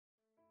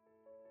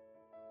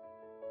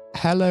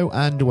Hello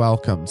and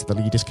welcome to the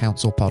Leaders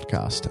Council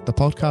podcast, the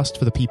podcast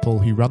for the people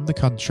who run the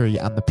country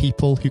and the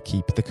people who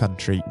keep the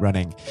country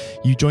running.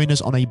 You join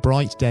us on a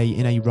bright day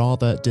in a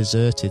rather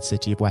deserted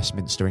city of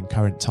Westminster in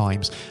current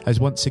times, as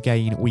once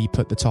again we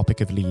put the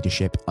topic of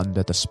leadership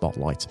under the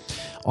spotlight.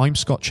 I'm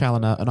Scott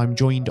Challoner and I'm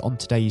joined on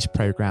today's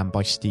programme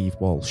by Steve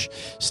Walsh.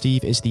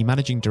 Steve is the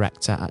Managing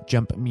Director at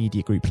Jump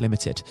Media Group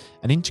Ltd,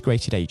 an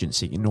integrated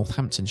agency in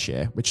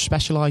Northamptonshire which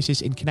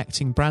specialises in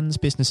connecting brands,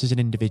 businesses and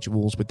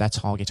individuals with their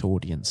target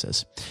audiences.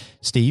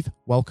 Steve,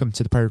 welcome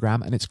to the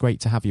programme and it's great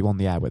to have you on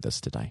the air with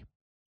us today.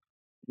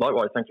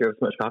 Likewise, thank you ever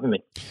so much for having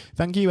me.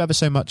 Thank you ever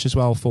so much as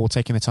well for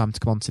taking the time to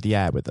come onto the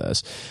air with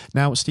us.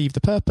 Now, Steve, the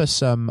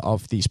purpose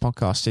of these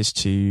podcasts is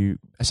to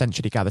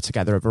essentially gather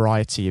together a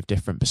variety of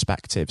different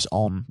perspectives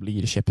on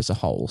leadership as a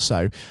whole.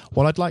 So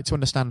what I'd like to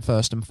understand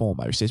first and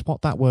foremost is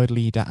what that word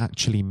leader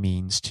actually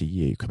means to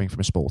you, coming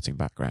from a sporting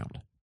background.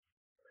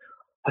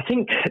 I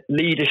think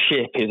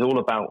leadership is all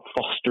about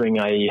fostering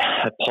a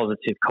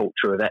positive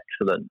culture of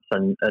excellence,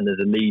 and as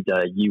a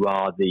leader, you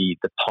are the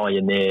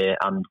pioneer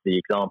and the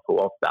example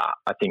of that.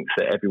 I think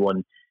that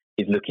everyone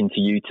is looking to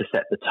you to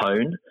set the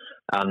tone,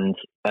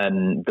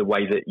 and the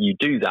way that you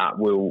do that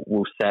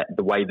will set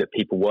the way that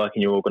people work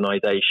in your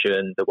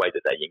organisation, the way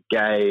that they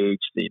engage,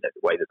 the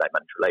way that they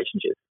manage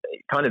relationships,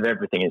 kind of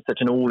everything. It's such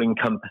an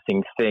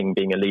all-encompassing thing,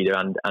 being a leader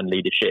and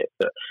leadership,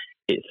 that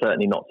it's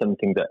certainly not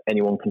something that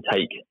anyone can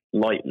take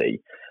lightly.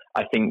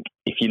 I think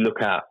if you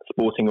look at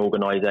sporting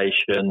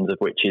organisations, of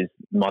which is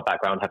my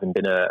background, having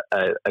been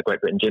a Great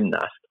Britain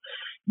gymnast,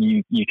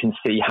 you can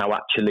see how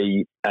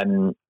actually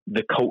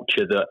the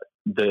culture that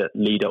the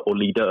leader or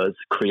leaders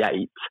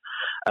create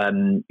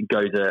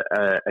goes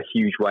a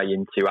huge way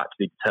into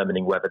actually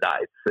determining whether that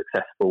is a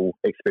successful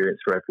experience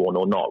for everyone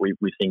or not.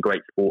 We've seen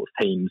great sports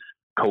teams,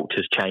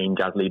 cultures change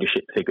as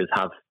leadership figures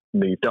have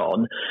moved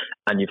on,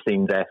 and you've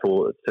seen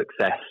therefore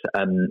success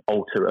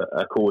alter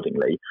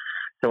accordingly.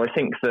 So I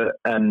think that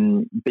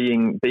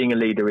being a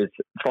leader is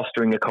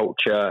fostering a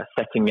culture,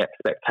 setting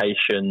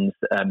expectations,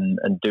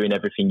 and doing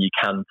everything you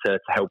can to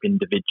help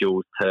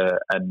individuals to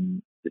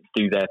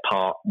do their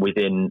part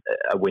within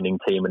a winning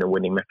team and a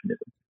winning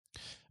mechanism.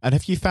 And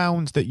have you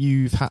found that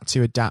you've had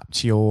to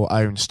adapt your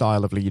own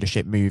style of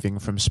leadership moving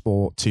from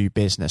sport to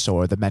business,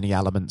 or are there many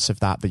elements of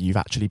that you've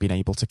actually been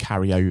able to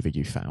carry over,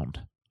 you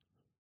found?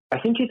 I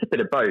think it's a bit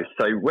of both.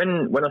 So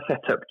when I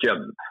set up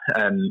Jump,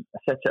 I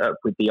set it up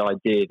with the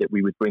idea that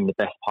we would bring the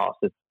best parts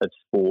of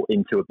sport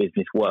into a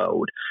business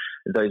world.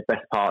 Those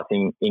best parts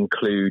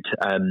include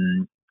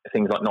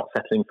things like not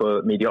settling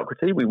for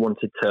mediocrity. We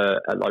wanted to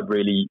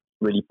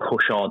really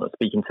push on. I was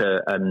speaking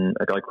to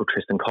a guy called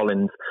Tristan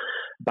Collins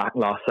back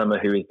last summer,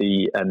 who is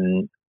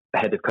the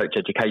head of coach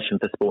education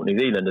for Sport New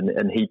Zealand,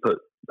 and he put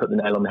the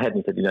nail on the head and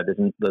he said,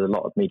 there's a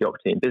lot of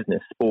mediocrity in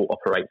business. Sport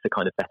operates a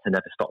kind of better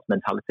never stops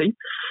mentality,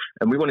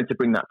 and we wanted to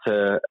bring that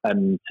to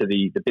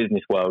the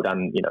business world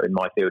and in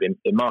my field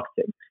in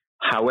marketing.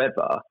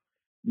 However,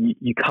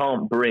 you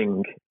can't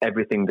bring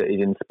everything that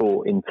is in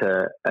sport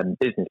into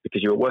business,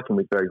 because you're working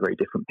with very, very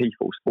different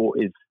people. Sport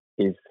is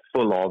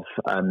full of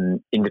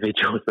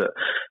individuals that are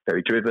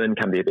very driven,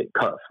 can be a bit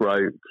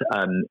cutthroat.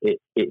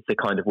 It's a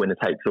kind of winner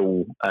takes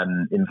all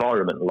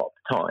environment a lot of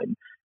the time.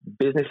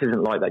 Business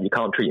isn't like that. You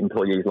can't treat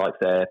employees like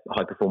they're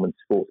high performance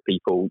sports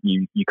people.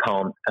 You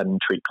can't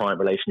treat client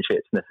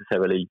relationships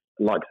necessarily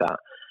like that.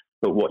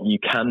 But what you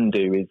can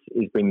do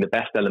is bring the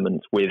best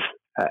elements with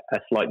a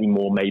slightly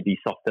more, maybe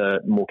softer,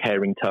 more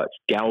caring touch,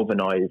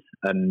 galvanise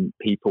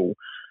people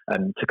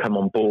to come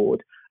on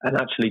board and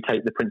actually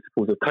take the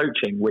principles of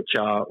coaching, which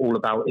are all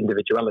about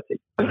individuality,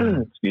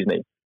 excuse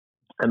me,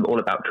 and all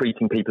about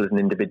treating people as an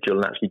individual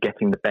and actually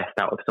getting the best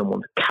out of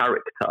someone's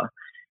character.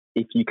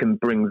 If you can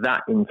bring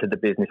that into the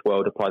business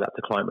world, apply that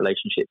to client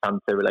relationships and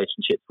to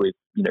relationships with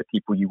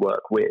people you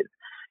work with,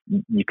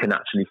 you can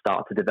actually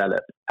start to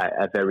develop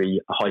a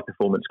very high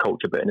performance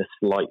culture, but in a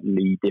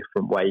slightly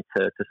different way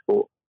to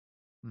sport.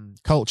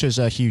 Cultures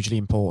are hugely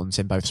important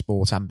in both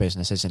sport and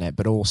business, isn't it?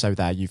 But also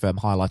there you've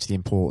highlighted the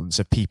importance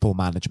of people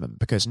management,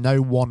 because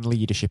no one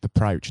leadership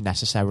approach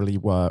necessarily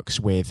works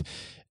with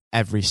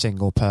every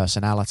single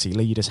personality.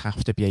 Leaders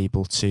have to be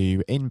able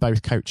to, in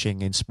both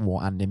coaching, in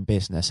sport and in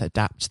business,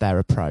 adapt their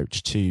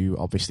approach to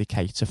obviously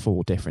cater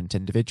for different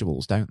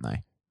individuals, don't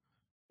they?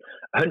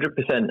 100%,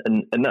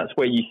 and that's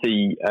where you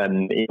see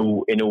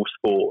in all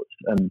sports,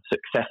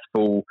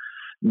 successful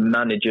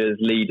managers,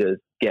 leaders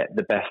get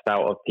the best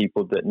out of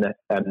people that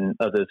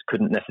others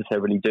couldn't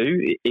necessarily do.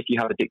 If you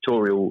have a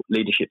dictatorial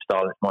leadership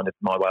style, it's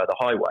my way or the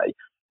highway,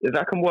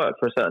 that can work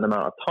for a certain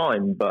amount of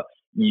time, but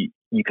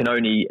you can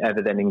only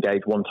ever then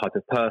engage one type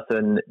of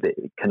person.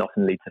 It can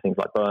often lead to things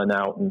like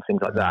burnout and things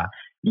like that.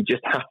 You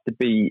just have to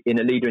be, in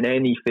a leader in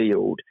any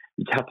field,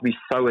 you have to be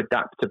so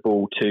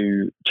adaptable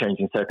to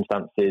changing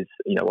circumstances.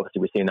 Obviously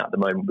we're seeing that at the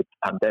moment with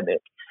the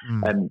pandemic,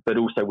 but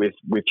also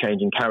with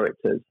changing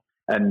characters.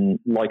 And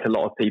like a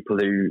lot of people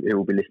who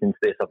will be listening to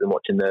this, I've been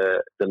watching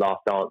the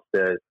Last Dance,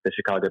 the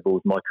Chicago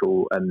Bulls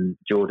Michael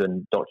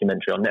Jordan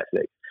documentary on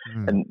Netflix.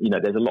 And,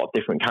 there's a lot of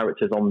different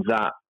characters on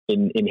that.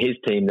 In his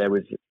team, there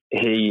was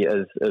he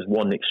as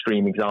one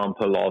extreme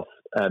example of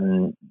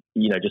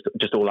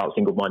just all out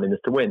single-mindedness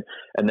to win.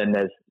 And then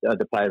there's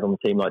other players on the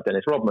team like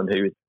Dennis Rodman,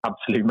 who is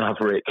absolute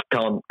maverick,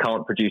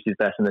 can't produce his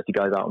best unless he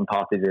goes out and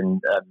parties in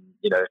a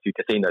few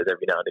casinos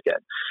every now and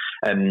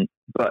again,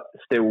 but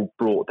still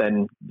brought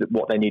then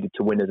what they needed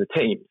to win as a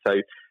team. So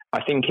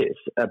I think it's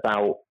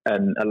about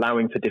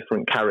allowing for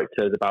different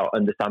characters, about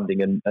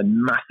understanding and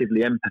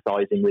massively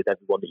empathizing with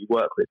everyone that you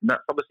work with. And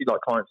that's obviously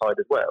like client side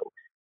as well.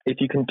 If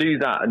you can do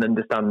that and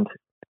understand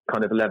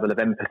kind of a level of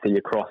empathy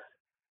across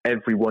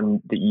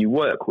everyone that you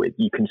work with,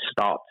 you can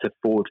start to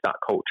forge that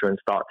culture and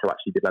start to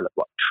actually develop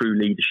like true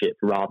leadership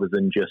rather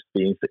than just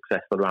being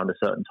successful around a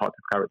certain type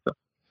of character.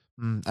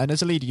 And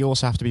as a leader, you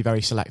also have to be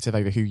very selective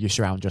over who you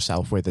surround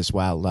yourself with as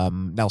well.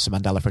 Nelson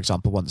Mandela, for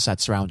example, once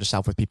said, surround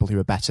yourself with people who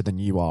are better than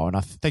you are. And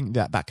I think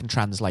that can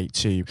translate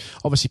to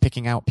obviously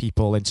picking out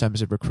people in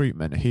terms of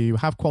recruitment who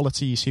have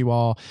qualities who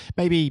are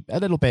maybe a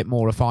little bit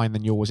more refined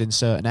than yours in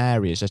certain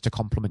areas, just to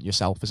complement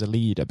yourself as a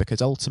leader,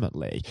 because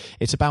ultimately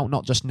it's about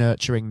not just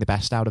nurturing the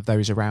best out of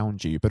those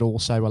around you, but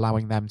also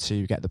allowing them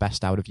to get the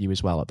best out of you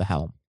as well at the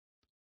helm.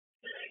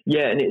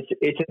 Yeah, and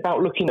it's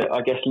about looking at,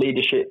 I guess,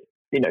 leadership.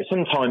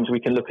 Sometimes we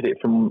can look at it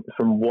from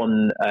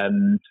one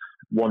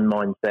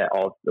mindset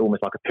of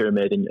almost like a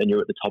pyramid, and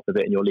you're at the top of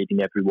it and you're leading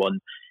everyone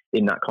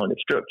in that kind of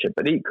structure.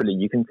 But equally,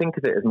 you can think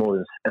of it as more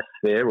as a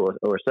sphere or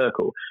a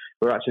circle,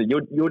 where actually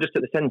you're just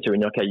at the centre,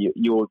 and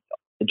your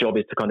job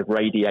is to kind of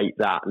radiate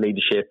that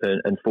leadership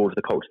and forge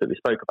the culture that we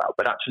spoke about.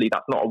 But actually,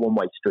 that's not a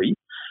one-way street.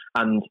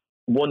 And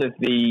one of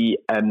the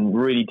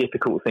really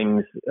difficult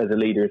things as a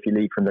leader, if you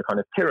lead from the kind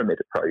of pyramid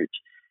approach,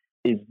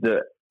 is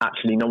that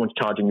actually no one's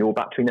charging your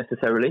battery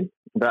necessarily.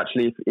 But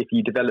actually, if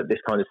you develop this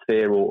kind of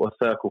sphere or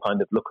circle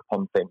kind of look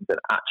upon things, that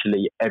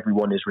actually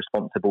everyone is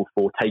responsible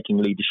for taking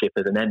leadership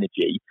as an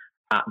energy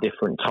at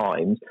different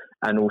times,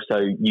 and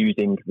also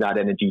using that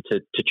energy to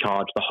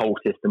charge the whole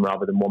system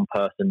rather than one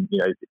person,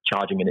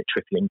 charging and it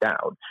trickling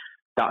down.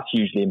 That's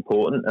hugely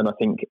important. And I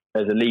think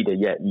as a leader,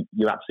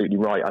 you're absolutely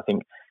right. I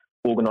think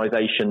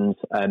organisations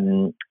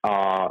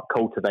are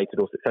cultivated,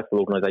 or successful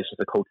organisations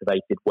are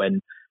cultivated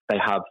when they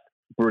have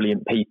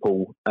brilliant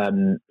people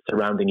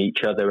surrounding each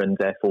other and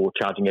therefore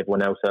charging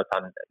everyone else up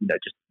and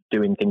just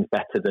doing things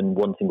better than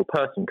one single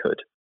person could.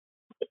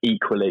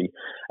 Equally,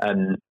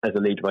 as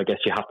a leader, I guess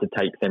you have to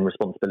take then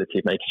responsibility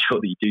of making sure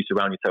that you do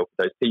surround yourself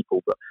with those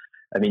people. But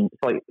I mean,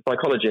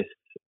 psychologists,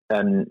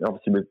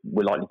 obviously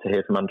we're likely to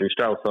hear from Andrew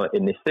Strauss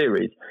in this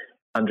series.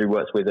 Andrew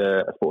works with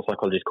a sports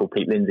psychologist called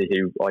Pete Lindsay,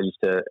 who I used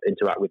to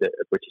interact with at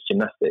British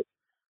Gymnastics.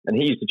 And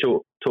he used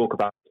to talk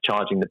about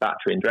charging the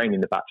battery and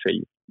draining the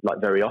battery like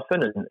very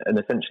often. And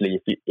essentially,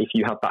 if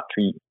you have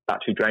battery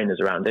drainers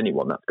around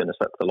anyone, that's going to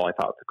suck the life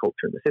out of the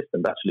culture and the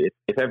system. But actually,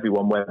 if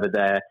everyone, whether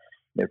they're,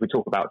 if we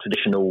talk about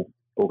traditional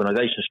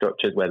organisation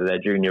structures, whether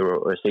they're junior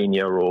or a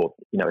senior or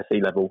a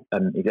C-level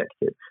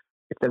executive,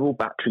 if they're all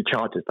battery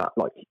chargers, that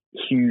like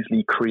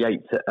hugely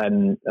creates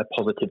a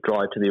positive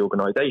drive to the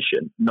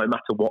organisation, no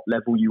matter what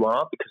level you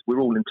are, because we're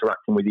all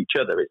interacting with each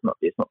other. It's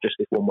not just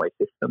this one-way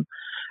system.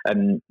 I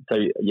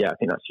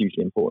think that's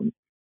hugely important.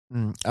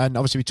 And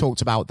obviously we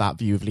talked about that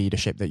view of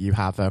leadership that you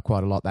have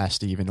quite a lot there,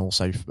 Steve, and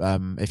also,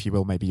 if you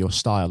will, maybe your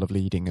style of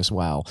leading as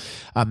well.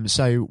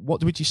 So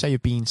what would you say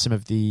have been some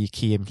of the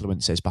key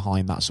influences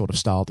behind that sort of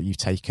style that you've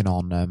taken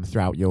on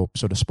throughout your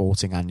sort of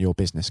sporting and your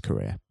business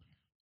career?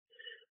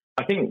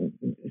 I think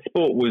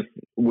sport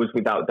was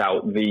without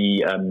doubt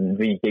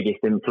the biggest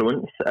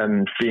influence.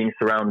 Being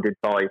surrounded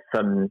by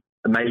some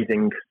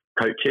amazing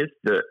coaches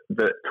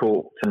that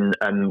talked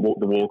and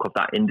walked the walk of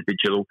that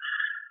individual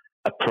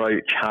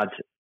approach, had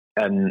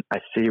a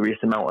serious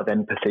amount of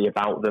empathy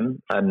about them,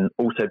 and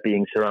also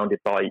being surrounded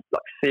by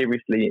like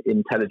seriously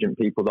intelligent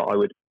people that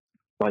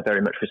I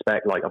very much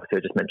respect. Like obviously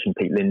I just mentioned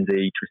Pete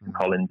Lindsay, Tristan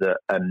Collins at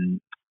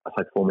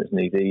High Performance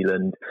New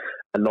Zealand.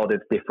 A lot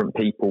of different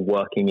people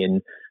working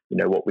in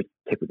what we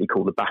typically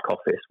call the back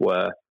office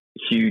were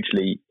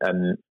hugely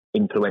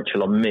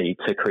influential on me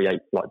to create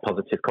like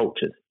positive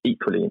cultures.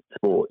 Equally in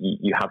sport,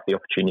 you have the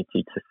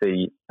opportunity to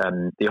see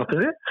the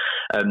opposite,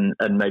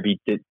 and maybe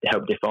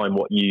help define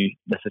what you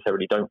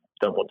necessarily don't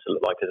want to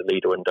look like as a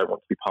leader and don't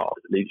want to be part of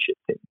the leadership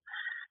team.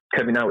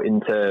 Coming out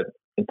into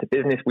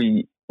business,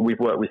 we've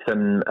worked with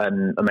some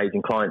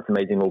amazing clients,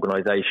 amazing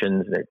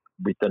organisations.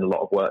 We've done a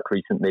lot of work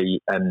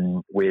recently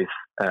with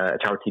a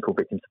charity called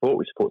Victim Support,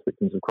 which supports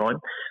victims of crime.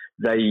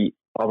 They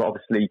are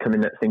obviously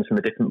coming at things from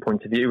a different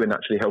point of view and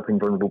actually helping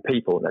vulnerable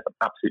people. And there's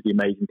absolutely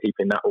amazing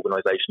people in that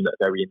organisation that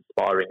are very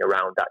inspiring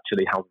around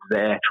actually how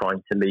they're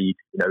trying to lead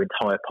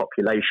entire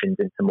populations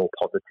into more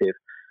positive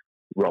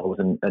roles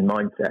and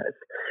mindsets.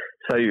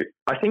 So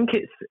I think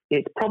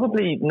it's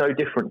probably no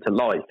different to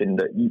life in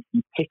that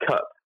you pick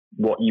up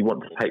what you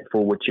want to take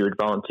forward to your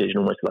advantage and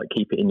almost like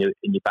keep it in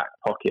your back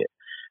pocket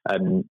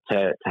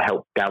to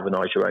help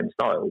galvanise your own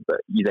style.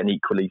 But you then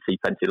equally see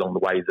plenty along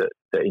the way that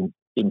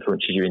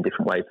influences you in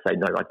different ways to say,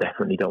 no, I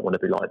definitely don't want to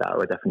be like that,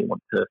 or I definitely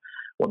want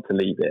to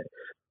leave it.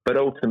 But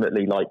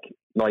ultimately,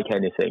 like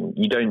anything,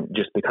 you don't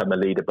just become a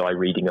leader by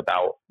reading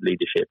about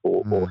leadership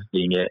or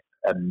seeing it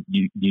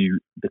you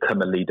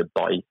become a leader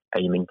by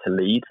aiming to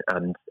lead,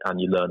 and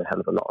you learn a hell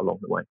of a lot along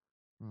the way.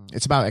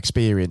 It's about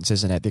experience,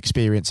 isn't it? The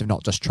experience of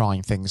not just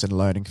trying things and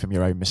learning from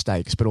your own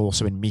mistakes, but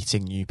also in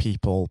meeting new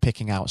people,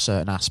 picking out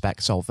certain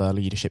aspects of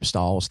leadership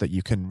styles that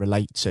you can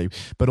relate to,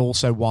 but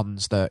also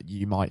ones that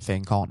you might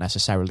think aren't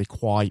necessarily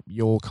quite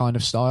your kind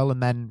of style,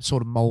 and then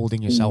sort of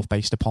moulding yourself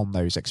based upon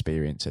those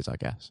experiences, I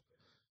guess.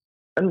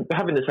 And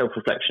having the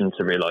self-reflection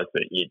to realise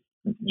that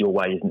your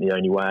way isn't the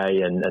only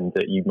way, and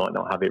that you might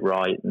not have it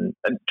right. And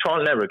trial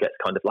and error gets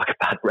kind of like a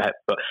bad rep,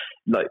 but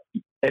like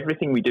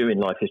everything we do in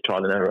life is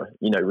trial and error.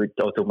 I was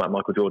talking about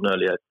Michael Jordan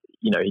earlier.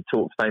 He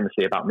talks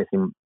famously about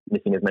missing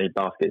as many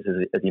baskets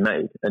as he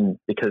made, and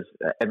because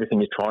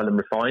everything is trial and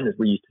refine, as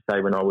we used to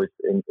say when I was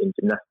in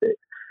gymnastics.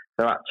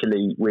 So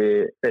actually,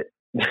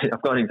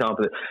 I've got an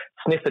example.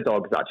 Sniffer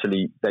dogs,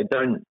 actually, they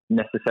don't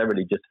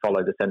necessarily just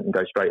follow the scent and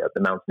go straight up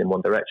the mountain in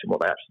one direction.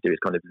 What they actually do is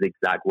kind of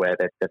zigzag, where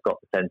they've got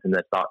the scent and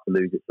they start to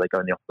lose it, so they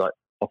go in the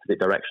opposite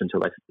direction until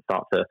they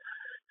start to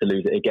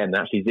lose it again. They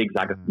actually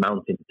zigzag up the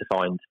mountain to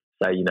find,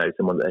 say,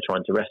 someone that they're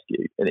trying to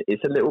rescue. And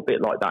it's a little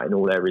bit like that in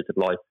all areas of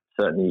life,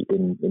 certainly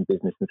in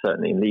business and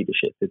certainly in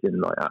leadership, as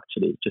in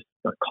actually just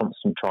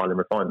constant trial and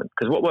refinement.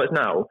 Because what works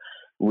now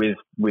with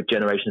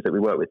generations that we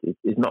work with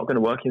is not going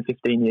to work in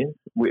 15 years.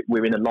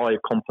 We're in a live,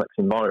 complex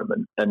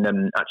environment. And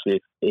then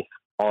actually, if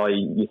I,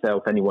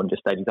 yourself, anyone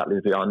just stayed exactly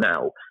as we are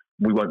now,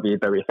 we won't be a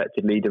very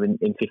effective leader in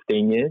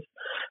 15 years.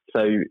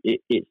 So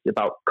it's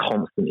about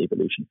constant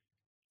evolution.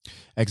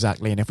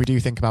 Exactly, and if we do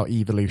think about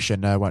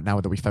evolution, now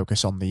that we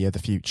focus on the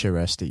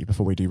future, Steve,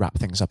 before we do wrap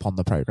things up on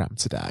the programme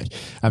today,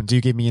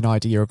 do give me an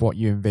idea of what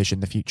you envision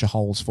the future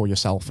holds for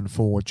yourself and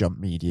for Jump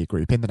Media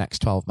Group in the next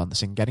 12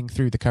 months in getting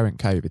through the current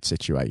COVID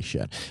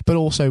situation, but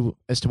also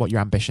as to what your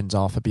ambitions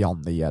are for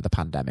beyond the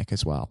pandemic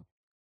as well.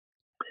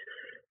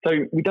 So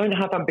we don't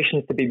have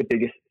ambitions to be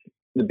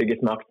the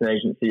biggest marketing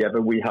agency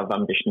ever. We have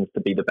ambitions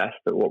to be the best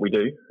at what we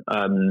do.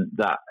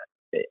 That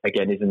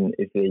again is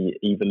the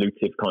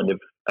evolutive kind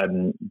of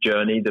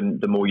journey.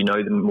 The more you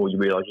know, the more you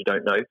realise you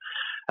don't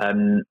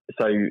know.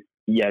 So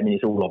yeah,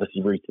 it's all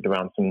obviously rooted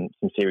around some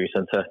serious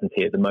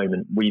uncertainty at the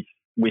moment. We've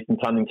been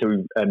planning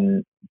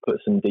to put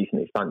some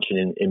decent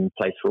expansion in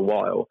place for a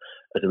while.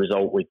 As a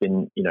result, we've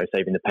been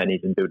saving the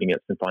pennies and building up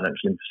some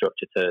financial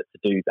infrastructure to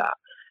do that.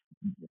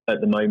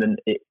 At the moment,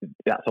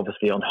 that's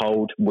obviously on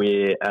hold.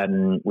 We're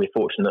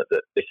fortunate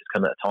that this has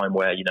come at a time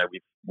where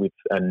we've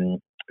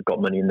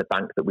got money in the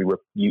bank that we were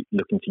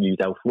looking to use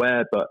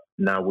elsewhere, but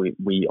now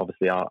we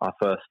obviously our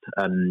first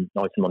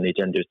item on the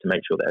agenda is to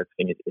make sure that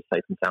everything is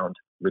safe and sound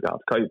regarding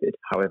COVID,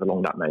 however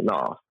long that may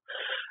last.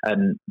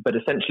 But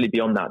essentially,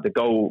 beyond that, the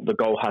goal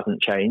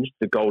hasn't changed.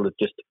 The goal is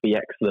just to be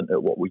excellent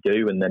at what we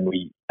do, and then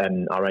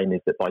our aim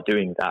is that by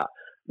doing that,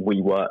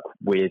 we work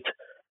with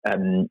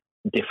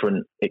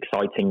different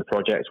exciting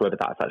projects, whether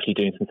that's actually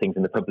doing some things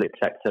in the public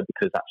sector,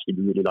 because actually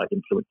we really like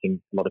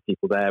influencing a lot of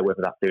people there, whether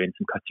that's doing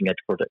some cutting edge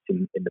projects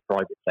in the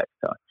private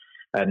sector.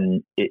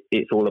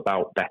 It's all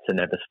about better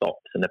never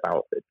stops, and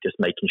about just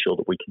making sure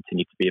that we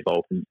continue to be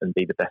evolved and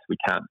be the best we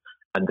can,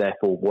 and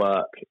therefore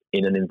work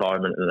in an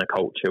environment and a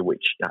culture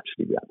which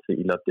actually we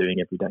absolutely love doing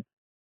every day.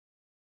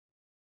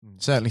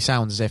 Certainly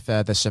sounds as if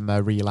there's some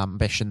real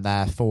ambition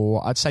there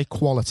for, I'd say,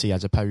 quality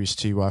as opposed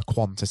to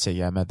quantity,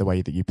 the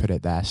way that you put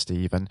it there,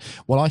 Steve. And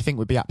what I think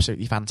would be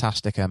absolutely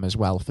fantastic as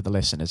well for the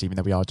listeners, even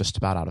though we are just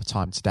about out of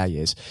time today,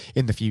 is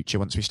in the future,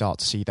 once we start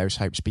to see those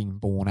hopes being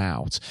borne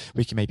out,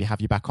 we can maybe have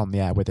you back on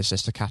the air with us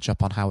just to catch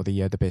up on how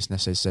the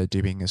business is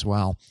doing as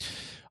well.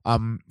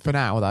 For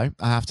now, though,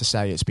 I have to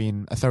say it's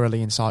been a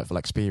thoroughly insightful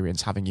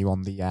experience having you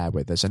on the air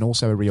with us, and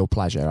also a real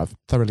pleasure. I've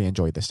thoroughly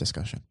enjoyed this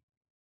discussion.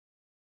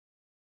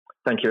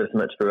 Thank you so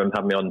much for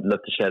having me on.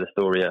 Love to share the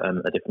story at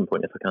a different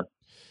point if I can.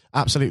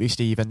 Absolutely,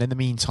 Steve. And in the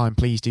meantime,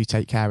 please do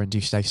take care and do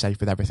stay safe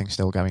with everything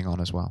still going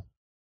on as well.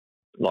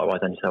 Likewise,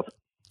 and yourself.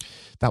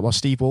 That was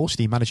Steve Walsh,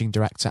 the Managing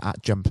Director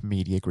at Jump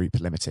Media Group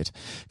Ltd.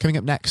 Coming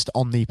up next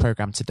on the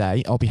programme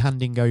today, I'll be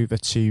handing over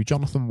to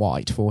Jonathan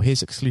White for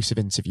his exclusive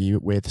interview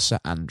with Sir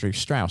Andrew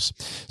Strauss.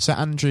 Sir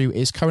Andrew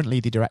is currently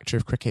the Director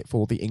of Cricket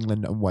for the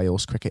England and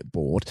Wales Cricket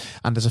Board,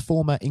 and as a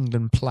former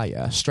England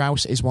player,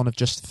 Strauss is one of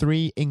just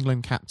 3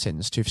 England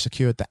captains to have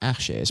secured the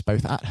Ashes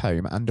both at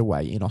home and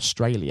away in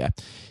Australia.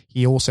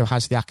 He also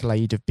has the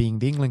accolade of being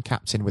the England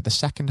captain with the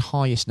second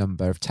highest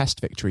number of Test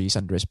victories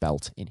under his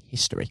belt in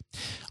history.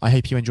 I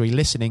hope you enjoy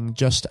listening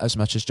just as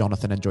much as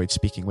Jonathan enjoyed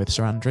speaking with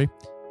Sir Andrew,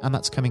 and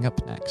that's coming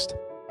up next.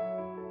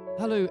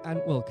 Hello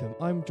and welcome.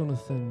 I'm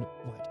Jonathan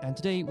White, and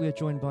today we are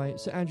joined by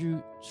Sir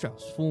Andrew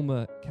Strauss,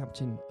 former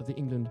captain of the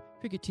England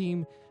cricket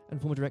team and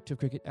former director of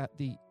cricket at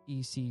the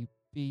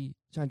ECB.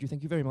 Sir Andrew,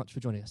 thank you very much for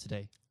joining us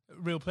today.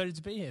 Real pleasure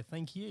to be here.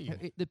 Thank you.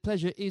 The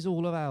pleasure is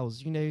all of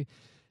ours.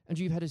 And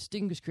you've had a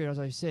distinguished career, as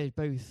I said,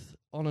 both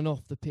on and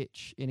off the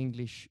pitch in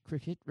English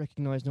cricket,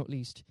 recognised not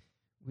least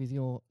with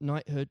your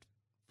knighthood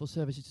for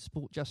services to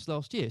sport just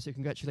last year. So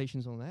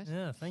congratulations on that.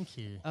 Yeah, thank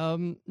you.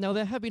 Now,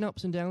 there have been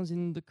ups and downs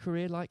in the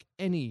career, like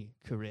any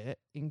career,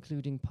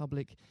 including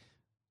public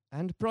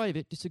and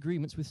private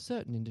disagreements with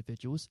certain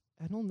individuals.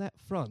 And on that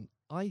front,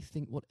 I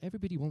think what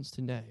everybody wants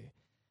to know,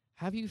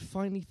 have you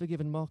finally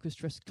forgiven Marcus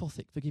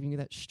Trescothick for giving you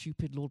that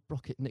stupid Lord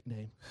Brocket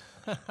nickname?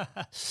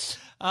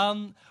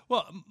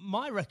 Well,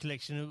 my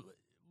recollection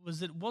was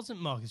that it wasn't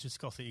Marcus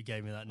Trescothick who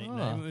gave me that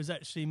nickname. It was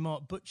actually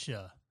Mark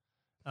Butcher.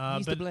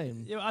 He's to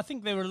blame. You know, I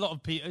think there were a lot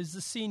of people. It was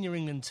the senior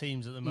England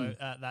teams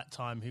at that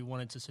time who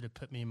wanted to sort of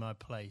put me in my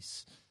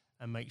place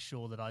and make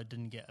sure that I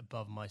didn't get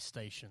above my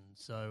station.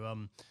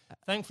 So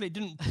thankfully it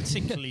didn't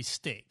particularly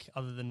stick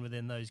other than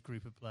within those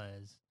group of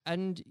players.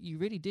 And you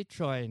really did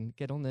try and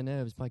get on their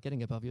nerves by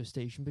getting above your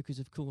station because,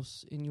 of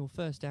course, in your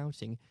first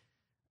outing,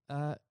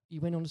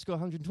 you went on to score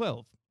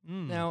 112.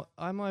 Now,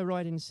 am I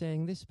right in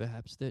saying this,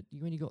 perhaps, that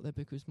you only got there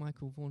because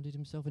Michael Vaughan did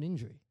himself an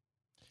injury?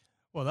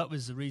 Well, that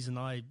was the reason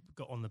I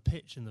got on the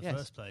pitch in the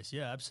first place.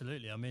 Yeah,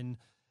 absolutely. I mean,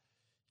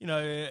 you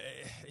know,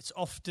 it's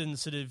often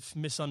sort of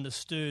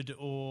misunderstood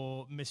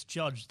or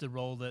misjudged the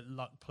role that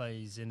luck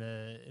plays in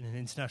an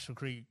international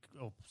cricket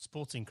or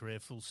sporting career,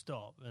 full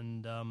stop.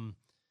 And,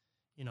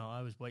 you know,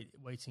 I was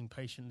waiting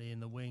patiently in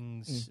the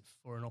wings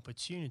for an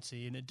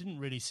opportunity, and it didn't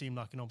really seem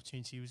like an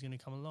opportunity was going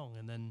to come along.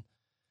 And then,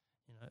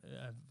 you know,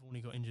 I've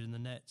only got injured in the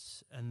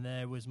nets, and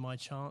there was my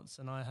chance,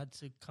 and I had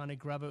to kind of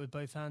grab it with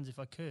both hands if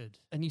I could.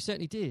 And you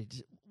certainly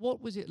did.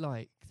 What was it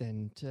like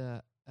then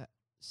to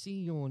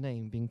see your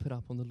name being put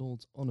up on the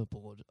Lord's Honour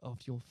Board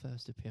after your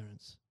first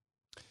appearance?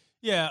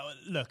 Yeah,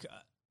 look,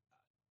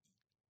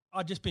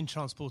 I'd just been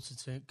transported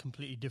to a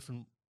completely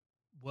different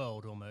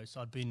world almost.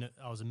 I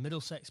was a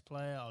Middlesex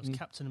player, I was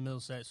captain of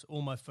Middlesex,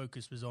 all my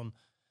focus was on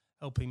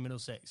helping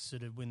Middlesex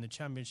sort of win the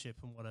championship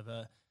and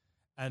whatever.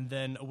 And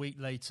then a week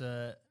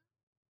later,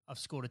 I've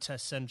scored a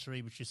test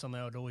century, which is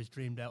something I'd always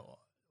dreamed out,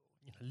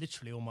 you know,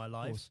 literally all my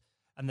life.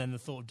 And then the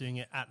thought of doing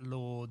it at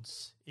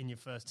Lord's in your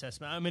first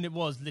test match. I mean, it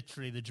was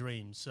literally the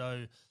dream.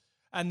 So,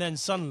 and then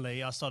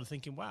suddenly I started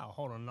thinking, wow,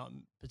 hold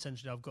on,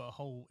 potentially I've got a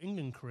whole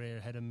England career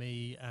ahead of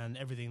me and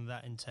everything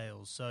that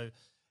entails. So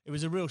it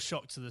was a real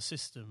shock to the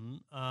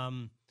system.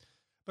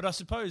 But I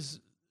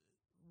suppose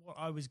what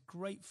I was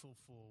grateful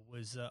for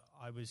was that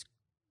I was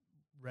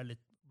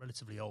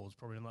relatively old,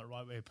 probably not the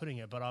right way of putting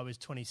it, but I was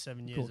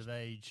 27 years of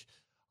age.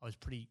 I was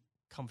pretty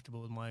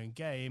comfortable with my own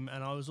game,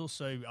 and I was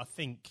also, I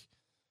think,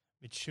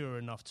 mature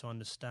enough to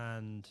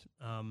understand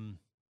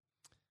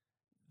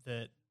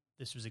that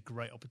this was a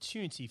great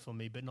opportunity for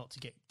me, but not to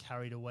get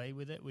carried away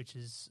with it, which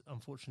is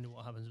unfortunately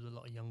what happens with a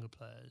lot of younger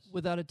players.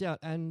 Without a doubt.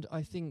 And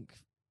I think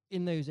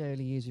in those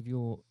early years of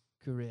your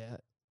career,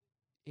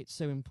 it's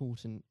so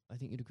important, I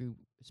think you'd agree,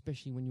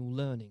 especially when you're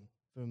learning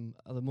from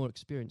other more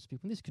experienced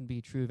people. And this can be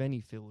true of any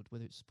field,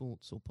 whether it's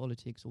sports or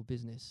politics or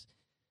business,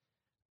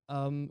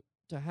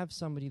 to have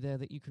somebody there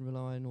that you can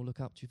rely on or look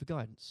up to for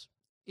guidance.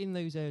 In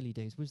those early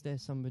days, was there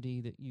somebody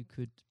that you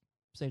could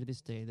say to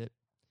this day that,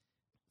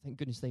 thank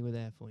goodness they were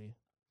there for you?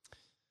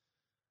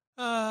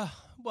 Well,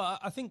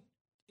 I think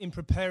in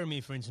preparing me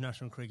for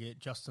international cricket,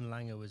 Justin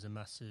Langer was a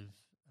massive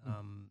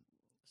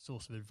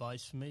source of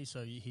advice for me.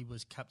 So he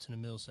was captain of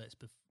Middlesex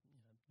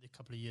a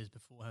couple of years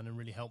beforehand and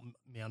really helped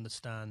me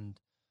understand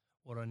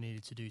what I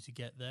needed to do to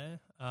get there.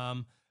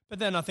 But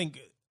then I think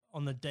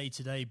on the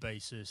day-to-day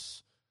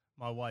basis,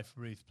 my wife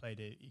Ruth played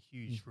a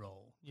huge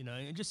role, you know,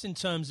 just in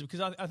terms of,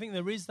 because I think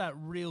there is that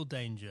real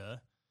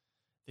danger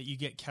that you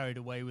get carried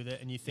away with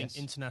it and you think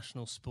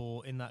international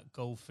sport in that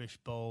goldfish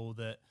bowl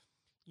that,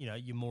 you know,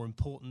 you're more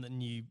important than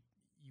you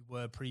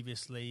were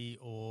previously,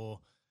 or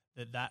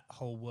that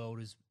whole world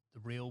is the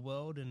real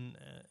world. And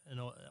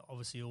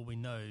obviously all we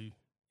know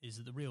is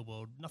that the real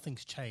world,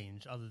 nothing's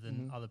changed other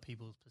than other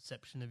people's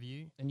perception of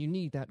you. And you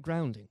need that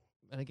grounding.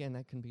 And again,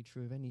 that can be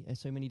true of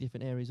so many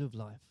different areas of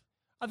life.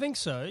 I think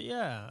so,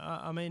 yeah.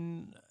 I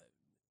mean,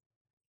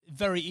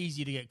 very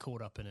easy to get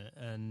caught up in it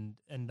and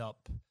end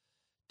up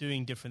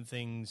doing different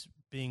things,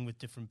 being with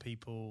different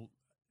people,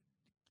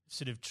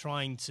 sort of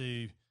trying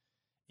to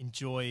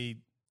enjoy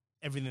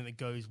everything that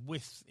goes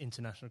with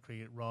international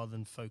cricket rather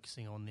than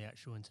focusing on the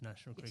actual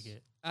international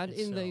cricket. And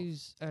itself. In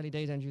those early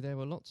days, Andrew, there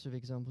were lots of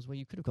examples where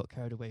you could have got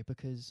carried away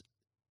because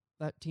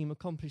that team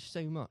accomplished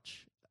so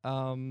much.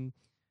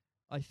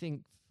 I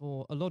think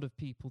for a lot of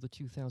people, the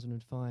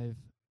 2005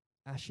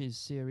 Ashes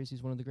series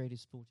is one of the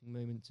greatest sporting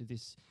moments of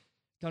this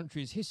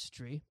country's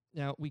history.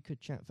 Now, we could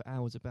chat for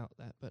hours about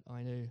that, but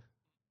I know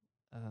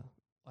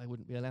I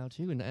wouldn't be allowed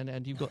to,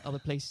 and you've got other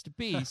places to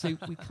be, so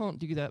we can't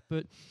do that.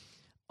 But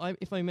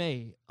if I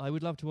may, I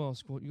would love to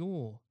ask what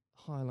your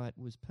highlight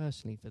was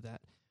personally for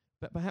that,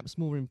 but perhaps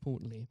more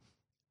importantly,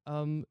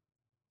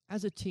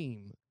 as a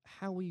team,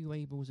 how were you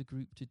able as a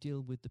group to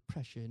deal with the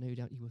pressure no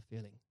doubt you were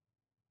feeling?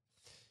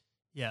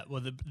 Yeah,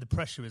 well, the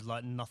pressure is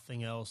like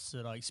nothing else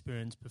that I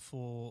experienced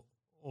before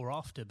or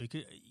after,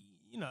 because,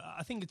 you know,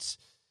 I think it's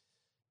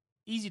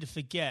easy to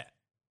forget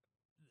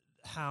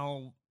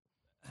how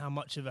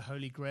much of a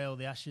holy grail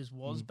the Ashes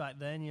was back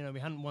then. You know, we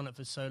hadn't won it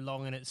for so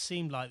long, and it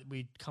seemed like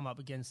we'd come up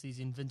against these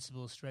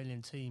invincible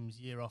Australian teams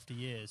year after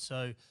year.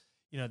 So,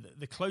 you know,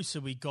 the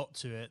closer we got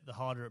to it, the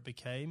harder it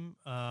became.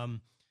 I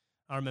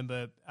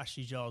remember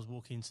Ashley Giles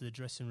walking into the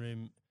dressing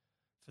room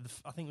for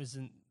I think it was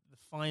in the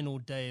final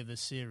day of the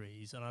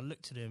series, and I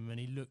looked at him and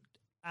he looked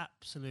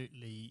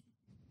absolutely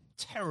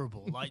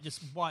terrible, like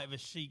just white of a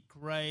sheet,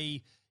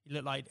 grey. He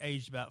looked like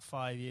aged about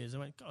 5 years. I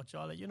went, God,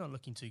 Charlie, you're not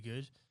looking too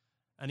good.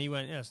 And he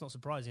went, yeah, it's not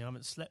surprising. I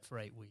haven't slept for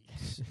 8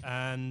 weeks.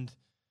 And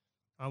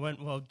I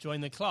went, well,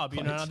 join the club.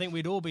 You know, I think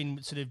we'd all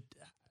been sort of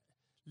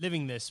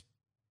living this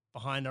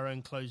behind our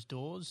own closed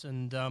doors.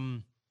 And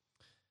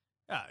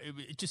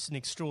it's just an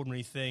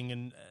extraordinary thing.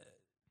 And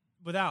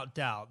without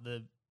doubt,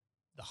 the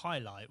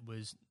highlight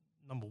was,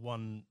 number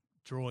one,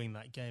 drawing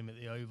that game at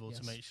the Oval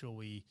to make sure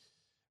we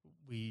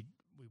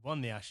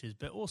won the Ashes,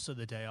 but also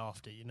the day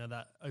after, you know,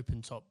 that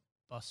open-top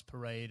bus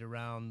parade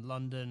around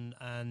London,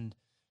 and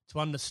to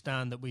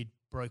understand that we'd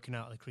broken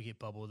out of the cricket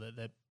bubble, that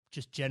they're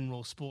just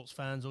general sports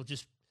fans or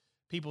just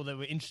people that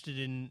were interested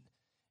in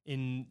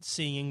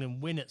seeing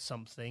England win at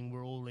something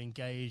were all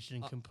engaged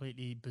and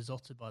completely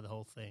besotted by the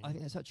whole thing. I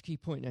think that's such a key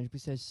point now,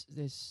 because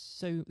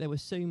there were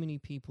so many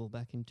people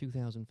back in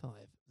 2005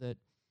 that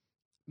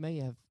may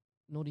have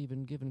not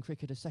even given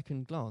cricket a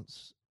second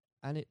glance,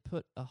 and it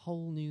put a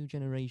whole new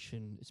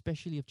generation,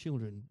 especially of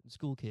children,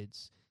 school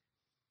kids,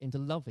 into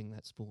loving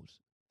that sport.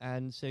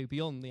 And so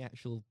beyond the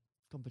actual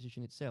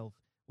competition itself,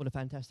 what a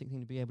fantastic thing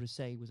to be able to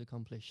say was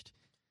accomplished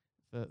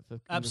for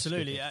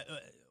absolutely.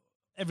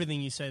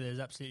 Everything you say there is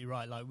absolutely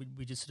right. Like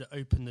we just sort of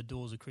opened the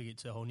doors of cricket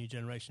to a whole new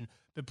generation.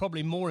 But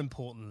probably more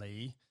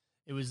importantly,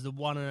 it was the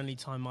one and only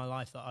time in my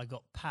life that I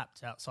got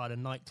papped outside a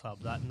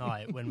nightclub that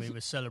night when we were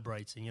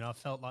celebrating. You know, I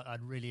felt like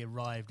I'd really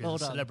arrived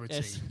as a celebrity.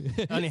 Yes.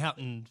 It only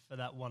happened for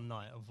that one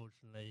night,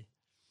 unfortunately.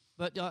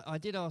 But I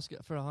did ask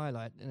for a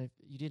highlight, and if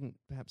you didn't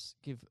perhaps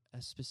give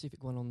a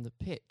specific one on the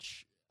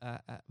pitch,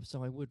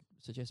 so I would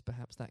suggest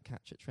perhaps that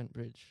catch at Trent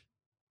Bridge.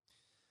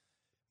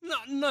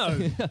 No.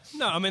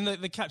 I mean,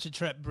 the catch at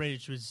Trent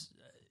Bridge was,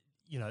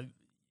 you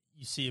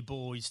see a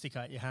ball, you stick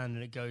out your hand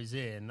and it goes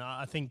in.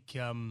 I think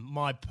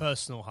my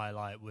personal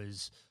highlight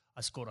was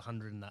I scored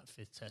 100 in that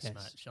fifth Test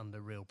match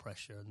under real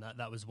pressure, and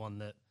that was one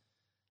that,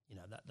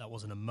 that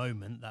wasn't a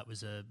moment, that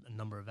was a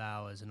number of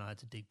hours, and I had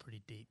to dig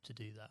pretty deep to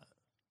do that.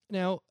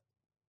 Now,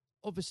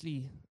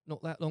 obviously,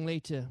 not that long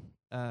later,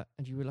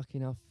 and you were lucky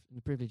enough and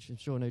the privilege, I'm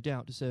sure, no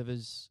doubt, to serve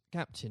as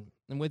captain.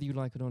 And whether you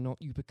like it or not,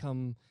 you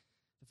become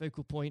the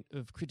focal point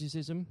of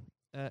criticism.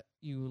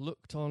 You were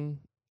looked on,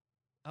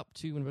 up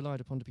to, and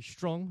relied upon to be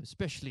strong,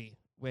 especially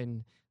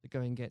when the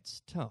going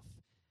gets tough.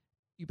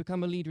 You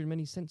become a leader in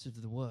many senses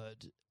of the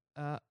word.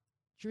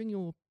 During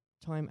your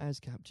time as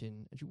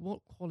captain,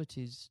 what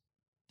qualities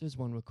does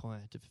one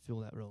require to fulfill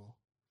that role?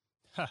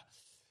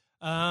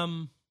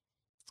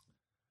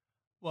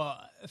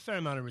 Well, a fair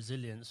amount of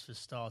resilience for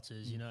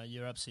starters. You know,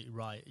 you're absolutely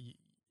right.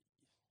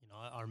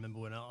 I remember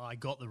when I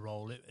got the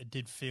role, it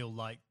did feel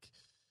like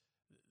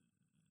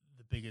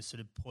the biggest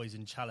sort of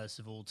poison chalice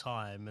of all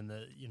time, and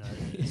the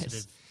sort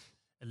of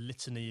a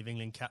litany of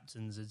England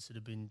captains had sort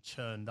of been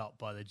churned up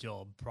by the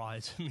job prior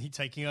to me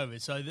taking over.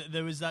 So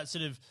there was that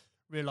sort of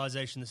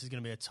realization this is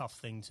going to be a tough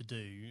thing to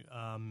do,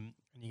 and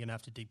you're going to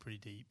have to dig pretty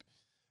deep.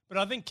 But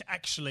I think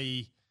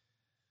actually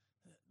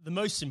the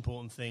most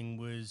important thing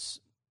was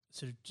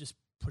sort of just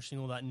pushing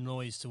all that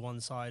noise to one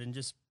side and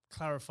just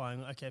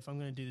clarifying, okay, if I'm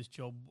going to do this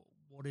job,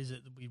 what is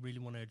it that we really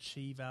want to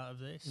achieve out of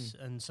this?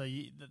 And so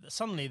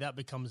suddenly that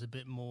becomes a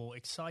bit more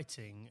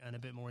exciting and a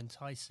bit more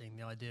enticing,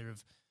 the idea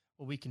of,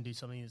 well, we can do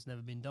something that's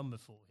never been done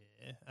before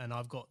here, and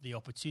I've got the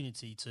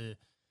opportunity to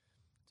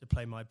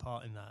play my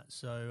part in that.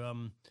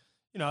 So,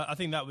 I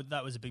think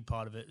that was a big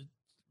part of it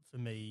for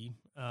me.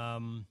 I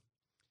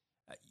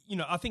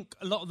think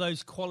a lot of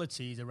those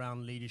qualities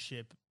around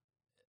leadership,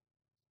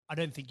 I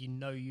don't think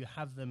you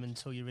have them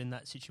until you're in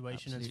that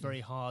situation. Absolutely. It's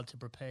very hard to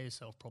prepare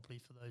yourself properly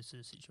for those sort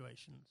of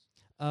situations.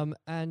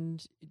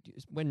 And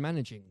when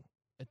managing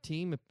a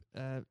team,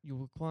 you're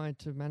required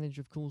to manage,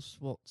 of course,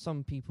 what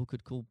some people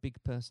could call big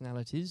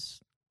personalities.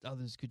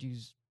 Others could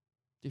use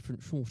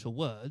different, shorter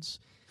words.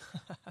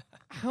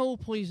 How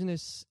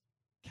poisonous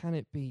can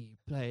it be,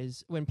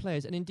 when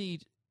players, and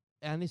indeed,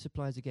 and this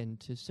applies again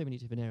to so many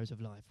different areas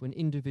of life, when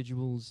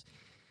individuals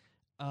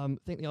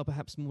think they are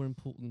perhaps more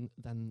important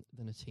than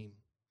a team?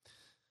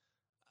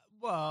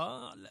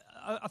 Well,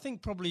 I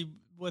think probably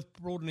worth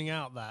broadening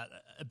out that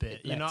a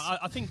bit.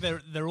 I think there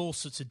are all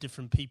sorts of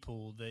different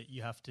people that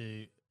you have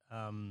to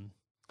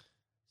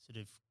sort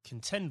of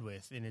contend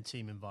with in a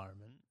team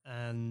environment,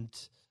 and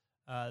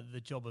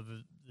the job of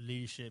the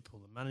leadership or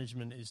the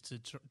management is to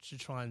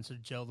try and sort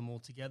of gel them all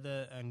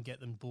together and get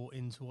them bought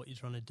into what you're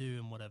trying to do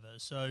and whatever.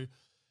 So,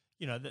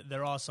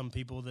 there are some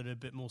people that are a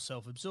bit more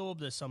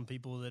self-absorbed. There's some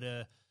people that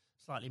are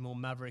slightly more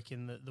maverick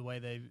in the way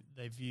they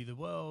view the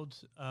world.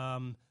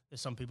 There's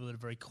some people that are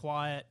very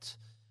quiet.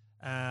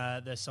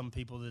 There's some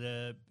people that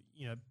are,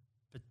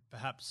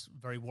 perhaps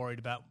very worried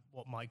about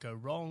what might go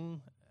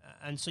wrong.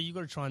 And so you've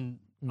got to try and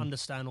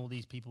understand all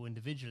these people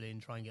individually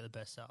and try and get the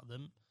best out of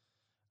them.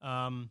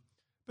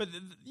 But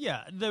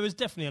there was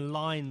definitely a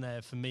line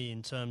there for me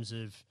in terms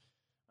of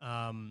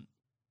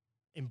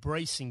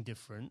embracing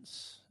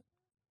difference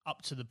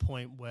up to the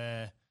point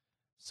where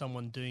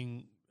someone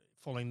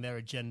following their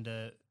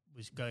agenda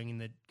was going in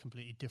a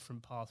completely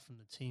different path from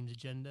the team's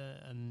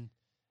agenda. And,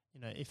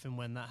 if and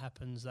when that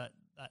happens, that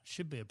that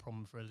should be a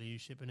problem for a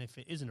leadership, and if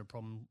it isn't a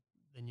problem,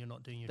 then you're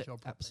not doing your job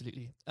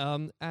properly.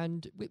 Absolutely.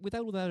 And with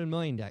all that in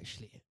mind,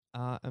 actually,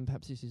 and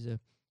perhaps this is a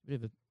bit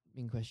of a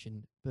mean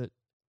question, but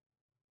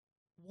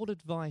what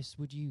advice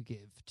would you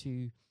give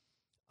to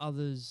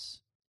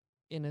others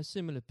in a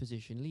similar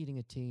position, leading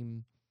a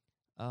team,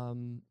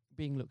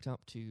 being looked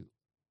up to?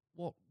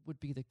 What would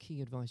be the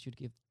key advice you'd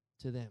give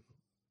to them,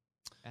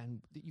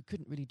 and that you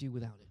couldn't really do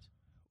without it?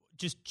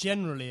 Just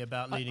generally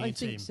about leading a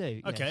team? I think so,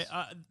 yes. Okay,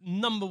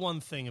 number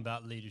one thing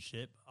about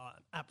leadership, I'm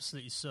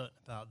absolutely certain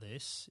about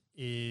this,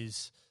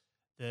 is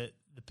that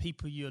the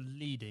people you're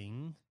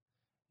leading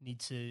need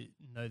to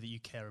know that you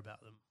care about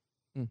them.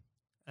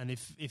 And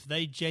if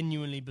they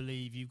genuinely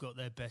believe you've got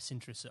their best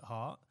interests at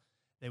heart,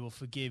 they will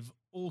forgive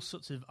all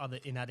sorts of other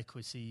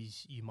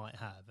inadequacies you might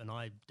have, and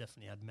I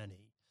definitely had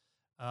many,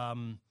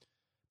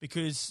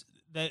 because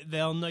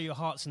they'll know your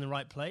heart's in the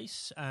right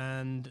place,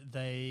 and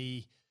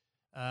they'll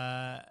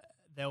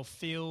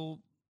feel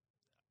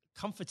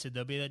comforted.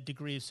 There'll be a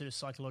degree of sort of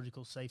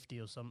psychological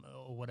safety or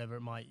whatever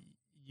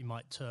you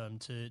might term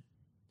to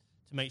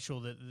make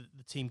sure that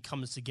the team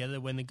comes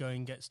together when the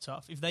going gets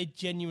tough. If they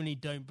genuinely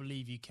don't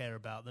believe you care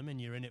about them and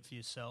you're in it for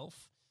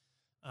yourself,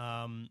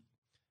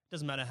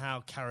 doesn't matter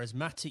how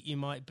charismatic you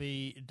might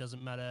be. It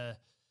doesn't matter,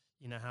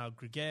 how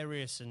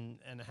gregarious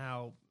and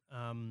how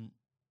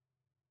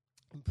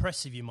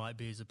impressive you might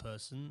be as a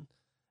person.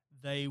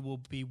 They will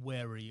be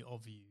wary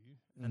of you,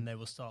 and they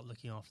will start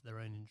looking after their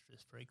own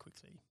interests very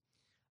quickly.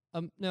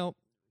 Now,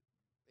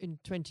 in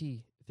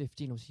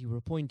 2015, obviously, you were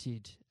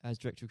appointed as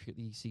Director of Cricket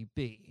at the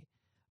ECB.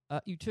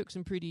 You took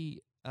some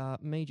pretty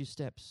major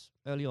steps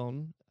early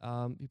on.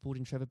 You brought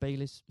in Trevor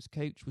Bayliss as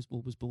coach,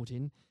 was brought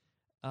in.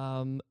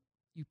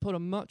 You put a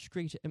much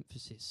greater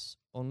emphasis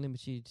on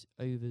limited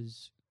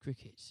overs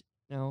cricket.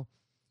 Now,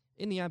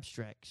 in the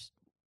abstract,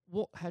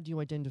 what had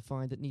you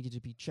identified that needed to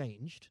be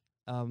changed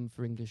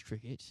for English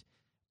cricket?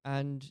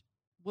 And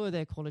were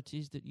there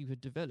qualities that you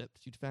had developed,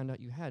 you'd found out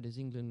you had as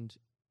England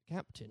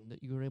captain,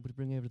 that you were able to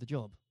bring over the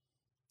job?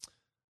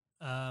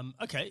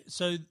 Okay,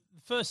 so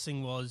the first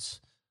thing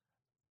was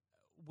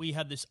we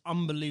had this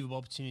unbelievable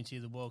opportunity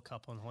of the World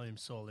Cup on home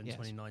soil in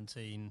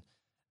 2019.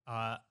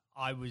 I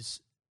was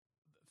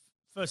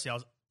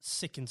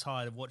sick and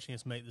tired of watching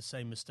us make the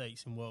same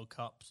mistakes in World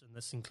Cups, and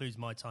this includes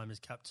my time as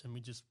captain.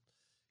 We just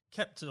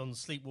kept on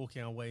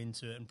sleepwalking our way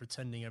into it and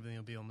pretending everything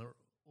would be all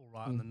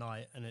right on the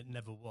night, and it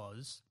never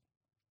was.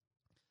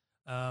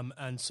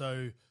 And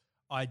so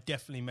I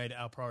definitely made it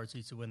our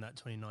priority to win that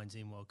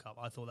 2019 World Cup.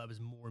 I thought that was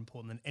more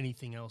important than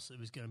anything else that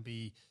was going to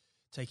be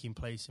taking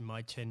place in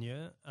my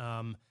tenure.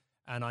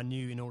 And I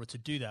knew in order to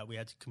do that, we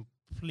had to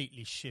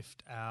completely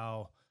shift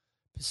our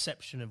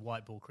perception of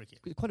white ball cricket.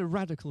 Quite a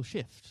radical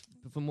shift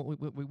from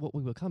what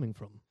we were coming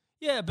from.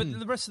 Yeah, but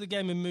the rest of the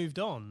game had moved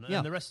on.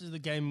 And the rest of the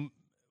game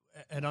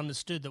had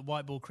understood that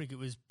white ball cricket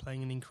was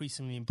playing an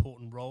increasingly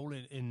important role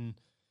in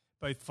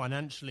both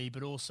financially,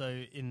 but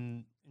also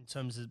in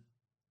terms of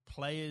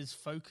players'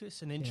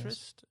 focus and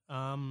interest. Yes.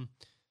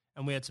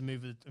 And we had to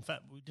move. In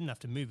fact, we didn't have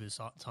to move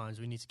at times.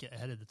 We need to get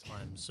ahead of the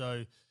time.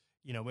 So,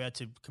 we had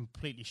to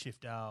completely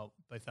shift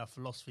both our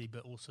philosophy,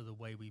 but also the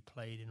way we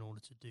played in order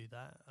to do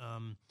that.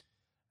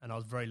 And I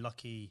was very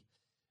lucky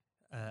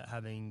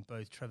having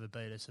both Trevor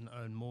Bayliss and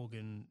Owen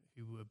Morgan,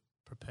 who were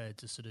prepared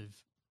to sort of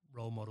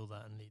role model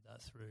that and lead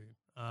that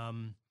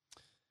through.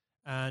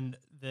 And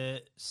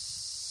the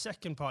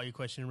second part of your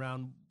question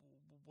around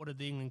what had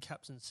the England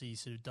captaincy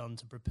sort of done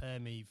to prepare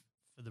me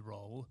for the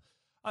role,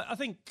 I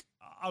think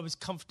I was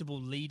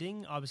comfortable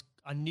leading.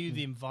 I knew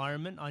the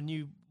environment. I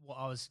knew what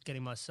I was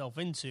getting myself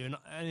into.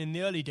 And in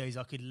the early days,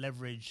 I could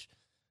leverage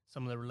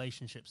some of the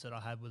relationships that I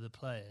had with the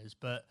players.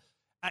 But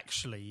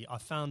actually, I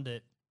found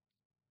it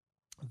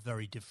a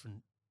very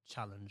different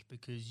challenge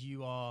because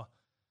you are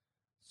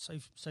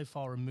so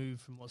far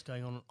removed from what's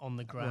going on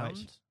the ground.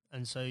 Right.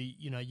 And so,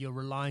 you're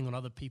relying on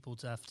other people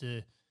to have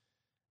to,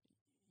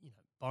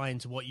 buy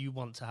into what you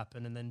want to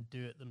happen and then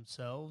do it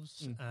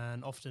themselves.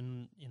 And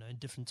often, in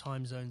different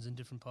time zones in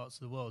different parts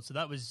of the world. So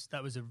that was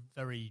a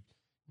very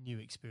new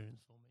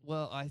experience for me.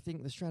 Well, I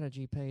think the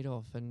strategy paid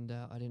off. And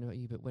I don't know about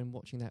you, but when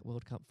watching that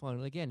World Cup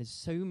final, again, as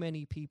so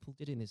many people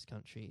did in this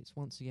country, it's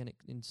once again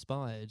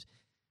inspired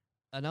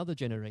another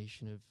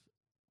generation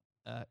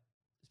of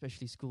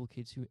especially school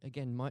kids who,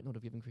 again, might not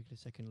have given cricket a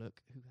second look,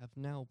 who have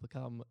now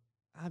become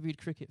avid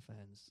cricket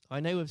fans.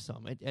 I know of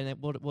some,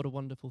 and what a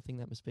wonderful thing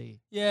that must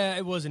be. Yeah,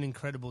 it was an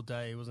incredible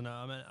day, wasn't it?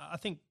 I mean, I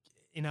think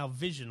in our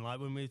vision,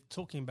 like when we're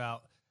talking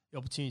about the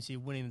opportunity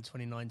of winning the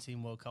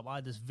 2019 World Cup, I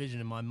had this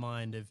vision in my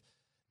mind of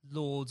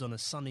Lords on a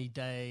sunny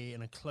day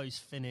and a close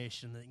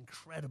finish and the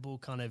incredible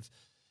kind of,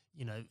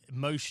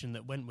 emotion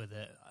that went with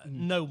it.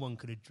 No one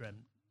could have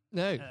dreamt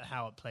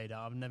how it played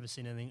out. I've never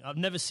seen anything. I've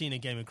never seen a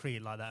game of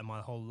cricket like that in my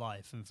whole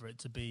life, and for it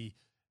to be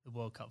the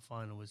World Cup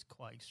final was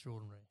quite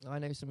extraordinary. I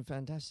know some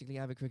fantastically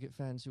avid cricket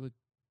fans who were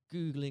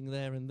Googling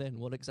there and then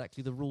what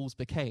exactly the rules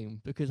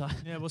became, because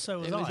so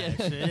was I,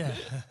 actually, yeah.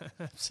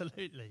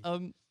 Absolutely.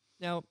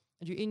 Now,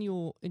 Andrew, in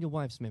your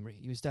wife's memory,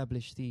 you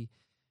established the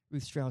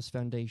Ruth Strauss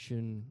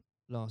Foundation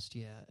last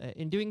year.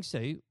 In doing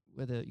so,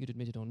 whether you'd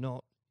admit it or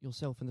not,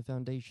 yourself and the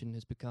foundation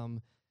has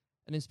become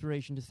an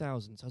inspiration to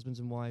thousands, husbands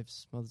and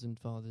wives, mothers and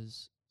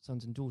fathers,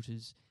 sons and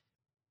daughters.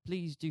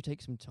 Please do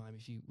take some time,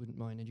 if you wouldn't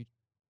mind, and you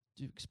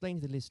to explain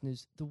to the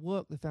listeners the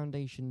work the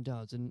foundation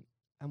does and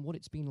what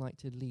it's been like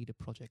to lead a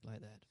project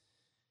like that.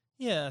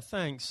 Yeah,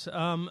 thanks.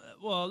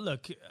 Well,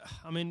 look,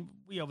 I mean,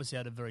 we obviously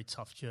had a very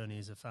tough journey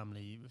as a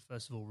family.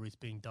 First of all, Ruth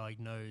being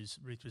diagnosed.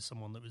 Ruth was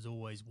someone that was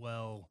always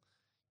well.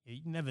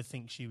 You'd never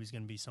think she was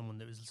going to be someone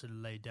that was sort of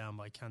laid down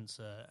by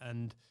cancer.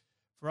 And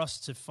for us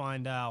to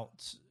find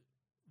out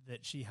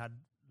that she had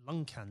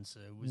lung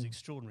cancer was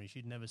extraordinary.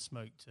 She'd never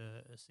smoked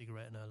a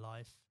cigarette in her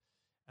life.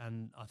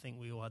 And I think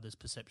we all had this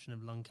perception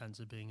of lung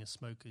cancer being a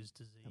smoker's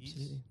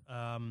disease.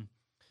 Absolutely.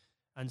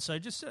 And so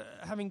just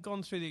having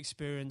gone through the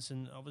experience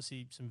and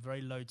obviously some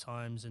very low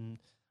times and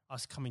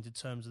us coming to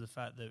terms with the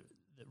fact that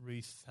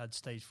Ruth had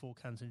stage 4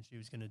 cancer and she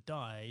was going to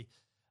die,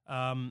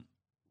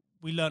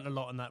 we learnt a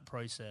lot in that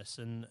process.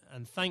 And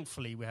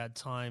thankfully we had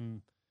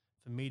time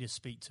for me to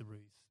speak to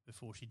Ruth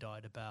before she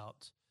died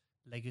about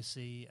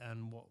legacy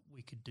and what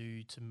we could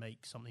do to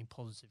make something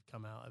positive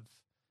come out of,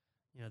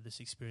 this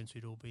experience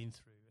we'd all been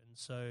through. And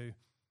so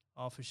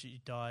after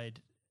she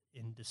died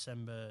in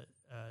December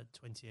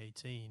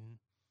 2018,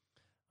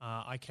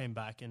 I came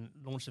back and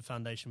launched the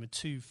foundation with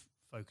two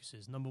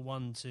focuses. Number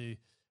one, to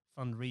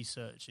fund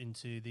research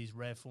into these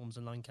rare forms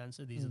of lung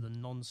cancer. These are the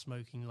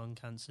non-smoking lung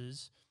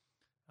cancers.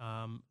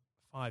 5,000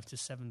 to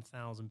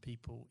 7,000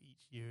 people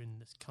each year in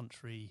this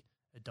country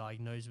are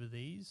diagnosed with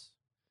these.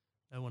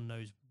 No one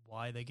knows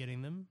why they're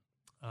getting them,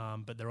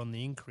 but they're on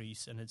the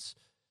increase, and it's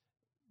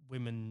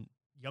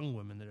young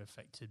women that are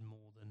affected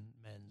more than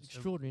men.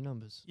 Extraordinary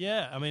numbers.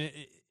 Yeah, I mean,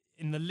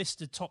 in the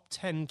list of top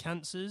 10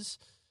 cancers,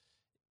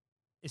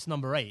 it's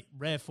number 8.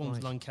 Rare forms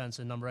of lung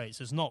cancer, number 8.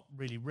 So it's not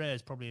really rare.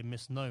 It's probably a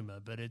misnomer,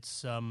 but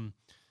it's,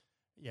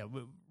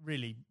 we're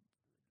really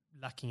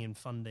lacking in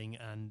funding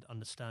and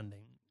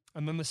understanding.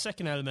 And then the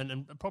second element,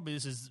 and probably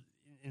this is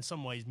in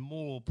some ways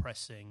more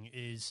pressing,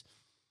 is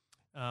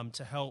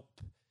to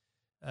help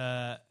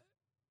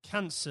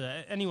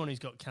cancer, anyone who's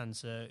got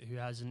cancer who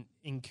has an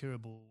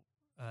incurable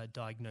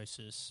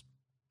diagnosis,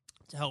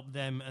 to help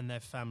them and their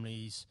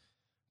families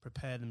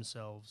prepare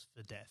themselves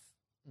for death.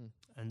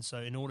 And so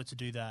in order to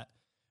do that,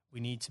 we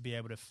need to be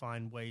able to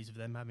find ways of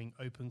them having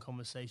open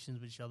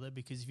conversations with each other,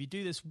 because if you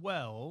do this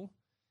well,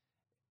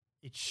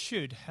 it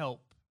should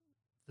help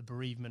the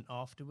bereavement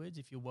afterwards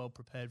if you're well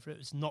prepared for it.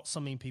 It's not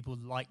something people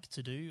like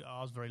to do.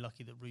 I was very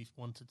lucky that Ruth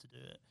wanted to do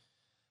it.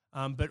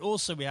 But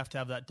also we have to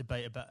have that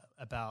debate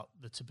about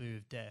the taboo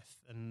of death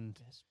and,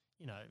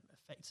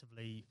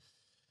 effectively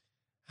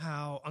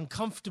how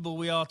uncomfortable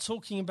we are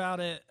talking about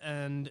it,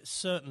 and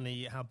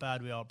certainly how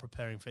bad we are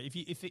preparing for it.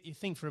 If you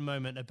think for a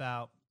moment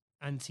about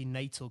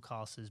antenatal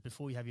classes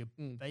before you have your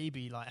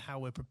baby, like how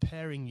we're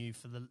preparing you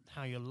for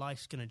how your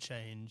life's going to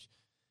change,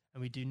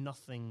 and we do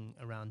nothing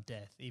around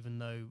death, even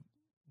though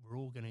we're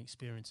all going to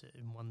experience it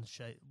in one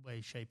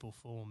way, shape or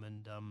form.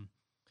 And,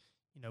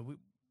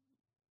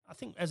 I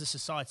think as a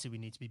society we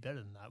need to be better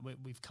than that.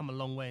 We've come a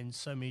long way in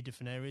so many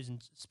different areas,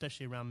 and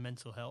especially around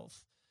mental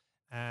health,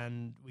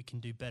 and we can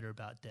do better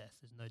about death.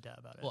 There's no doubt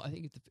about it. Well, I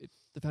think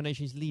the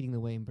foundation is leading the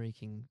way in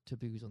breaking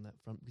taboos on that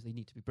front, because they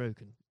need to be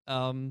broken.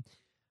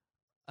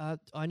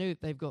 I know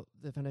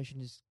the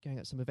foundation is going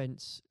out some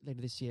events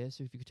later this year,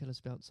 so if you could tell us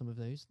about some of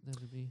those, that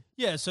would be...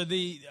 Yeah, so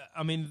we've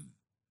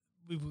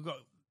got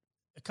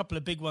a couple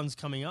of big ones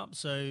coming up.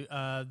 So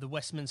the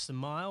Westminster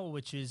Mile,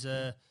 which is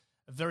a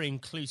very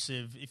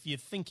inclusive, if you're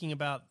think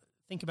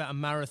about a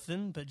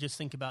marathon, but just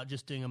think about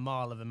just doing a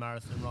mile of a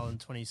marathon rather than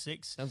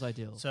 26. Sounds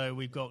ideal. So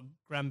we've got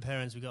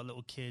grandparents, we've got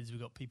little kids, we've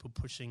got people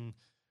pushing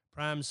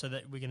prams, so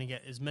that we're going to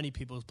get as many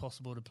people as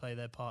possible to play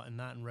their part in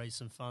that and raise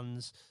some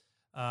funds.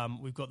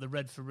 We've got the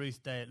Red for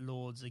Ruth Day at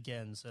Lord's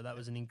again, so that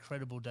was an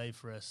incredible day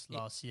for us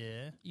last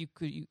year.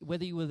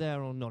 Whether you were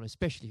there or not,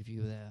 especially if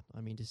you were there,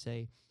 I mean to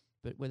say,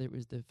 but whether it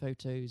was the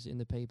photos in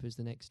the papers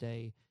the next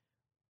day,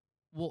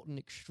 I think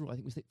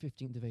it was the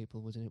 15th of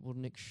April, wasn't it? What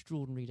an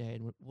extraordinary day,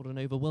 and what an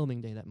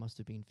overwhelming day that must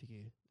have been for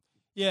you.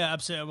 Yeah,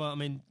 absolutely. Well, I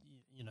mean,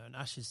 an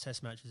Ashes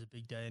Test match is a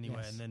big day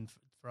anyway, and then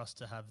for us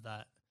to have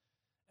that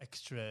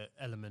extra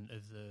element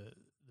of the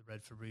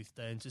Red for Ruth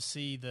Day, and to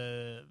see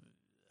the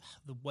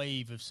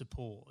wave of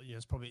support,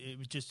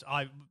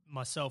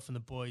 myself and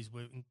the boys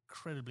were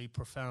incredibly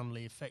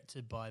profoundly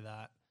affected by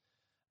that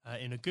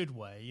in a good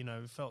way.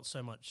 We felt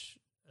so much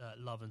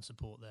love and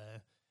support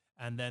there.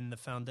 And then the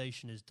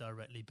foundation is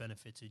directly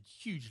benefited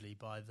hugely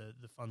by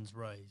the funds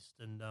raised.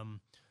 And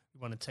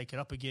we want to take it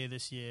up a gear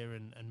this year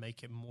and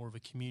make it more of a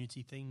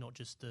community thing, not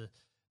just the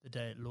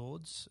day at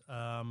Lord's.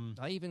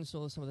 I even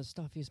saw some of the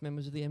stuffiest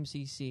members of the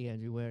MCC,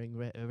 Andrew, wearing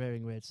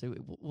red. So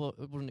what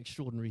an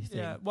extraordinary thing.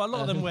 Yeah, well, a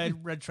lot of them wear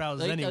red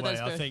trousers anyway,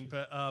 I think.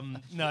 But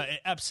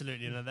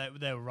absolutely,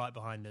 they were right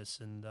behind us.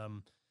 And,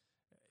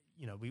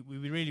 we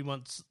really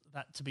want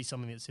that to be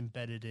something that's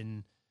embedded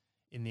in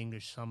in the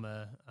English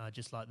summer,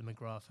 just like the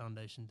McGrath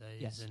Foundation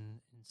Days Yes. in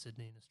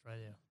Sydney in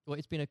Australia. Well,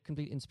 it's been a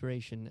complete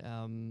inspiration,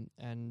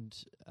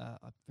 and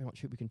I very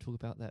much hope we can talk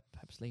about that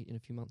perhaps late in a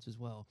few months as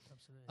well.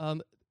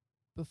 Absolutely.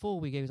 Before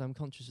we go, as I'm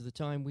conscious of the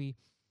time,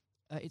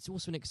 it's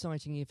also an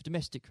exciting year for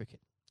domestic cricket,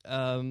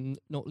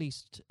 not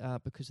least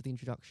because of the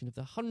introduction of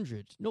the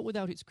 100, not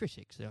without its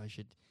critics,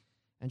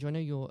 Andrew, I know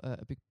you're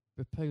a big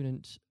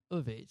proponent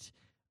of it.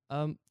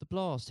 The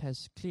Blast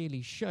has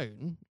clearly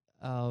shown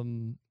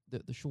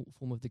that the short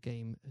form of the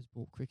game has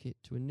brought cricket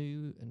to a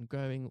new and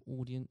growing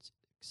audience,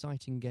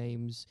 exciting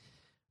games.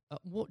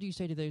 What do you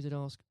say to those that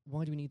ask,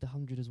 why do we need the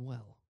 100 as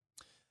well?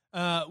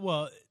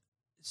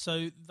 So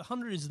the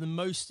 100 is the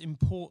most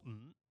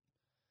important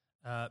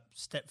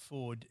step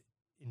forward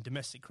in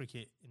domestic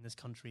cricket in this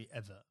country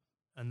ever.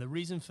 And the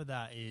reason for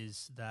that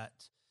is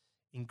that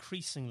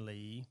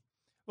increasingly,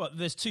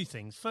 there's two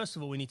things. First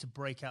of all, we need to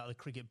break out of the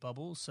cricket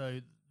bubble. So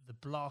the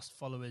Blast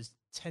followers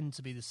tend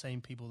to be the same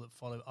people that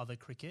follow other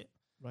cricket.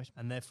 Right.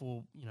 And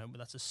therefore,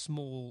 that's a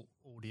small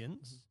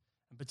audience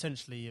and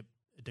potentially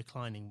a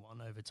declining one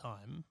over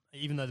time,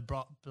 even though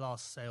the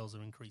Blast sales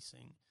are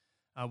increasing.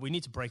 We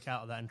need to break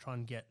out of that and try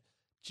and get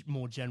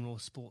more general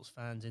sports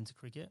fans into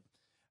cricket.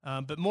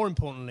 But more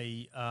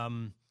importantly,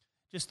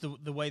 just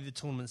the way the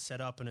tournament's set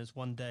up, and it's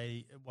one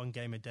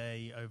game a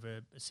day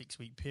over a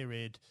 6-week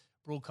period,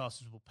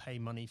 broadcasters will pay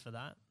money for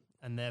that.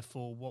 And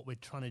therefore, what we're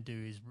trying to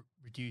do is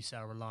reduce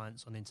our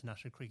reliance on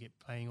international cricket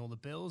paying all the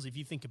bills. If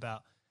you think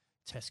about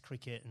Test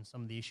cricket and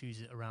some of the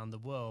issues around the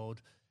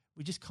world,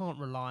 we just can't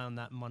rely on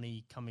that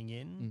money coming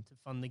in to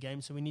fund the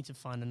game. So we need to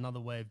find another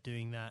way of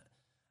doing that.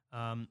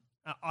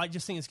 I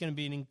just think it's going to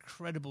be an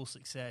incredible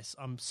success.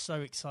 I'm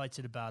so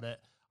excited about it.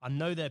 I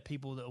know there are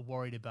people that are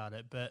worried about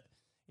it, but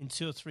in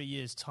 2 or 3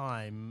 years'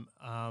 time,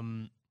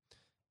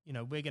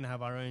 we're going to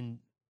have our own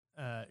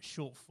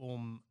short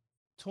form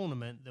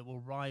tournament that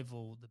will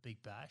rival the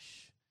Big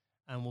Bash,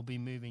 and we'll be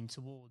moving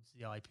towards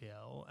the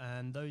IPL.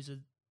 And those are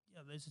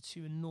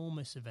two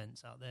enormous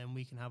events out there, and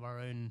we can have our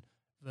own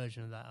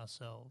version of that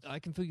ourselves. I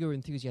can feel your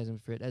enthusiasm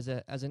for it. As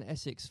an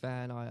Essex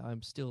fan,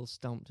 I'm still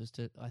stumped as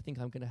to, I think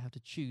I'm going to have to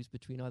choose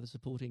between either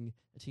supporting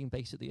a team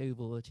based at the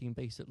Oval or a team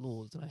based at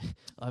Lords.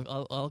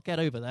 I'll get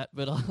over that,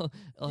 but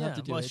I'll have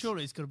to do it. Well,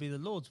 surely it's got to be the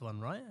Lords one,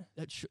 right?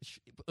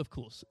 Of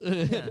course.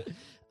 Yeah.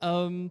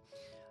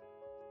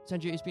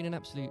 Sanju, it's been an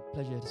absolute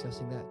pleasure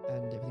discussing that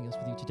and everything else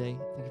with you today.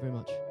 Thank you very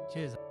much.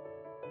 Cheers.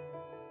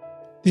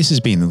 This has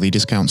been the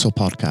Leaders Council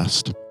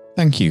podcast.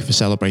 Thank you for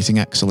celebrating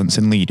excellence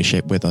in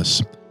leadership with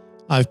us.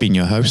 I've been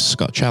your host,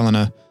 Scott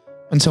Challoner.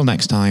 Until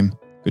next time,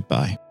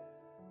 goodbye.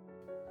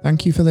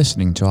 Thank you for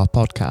listening to our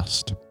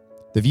podcast.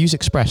 The views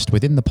expressed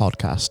within the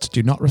podcast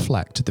do not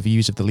reflect the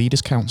views of the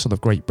Leaders Council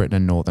of Great Britain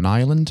and Northern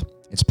Ireland,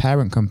 its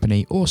parent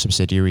company or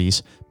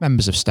subsidiaries,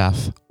 members of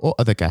staff, or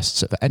other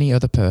guests of any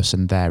other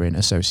person therein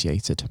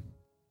associated.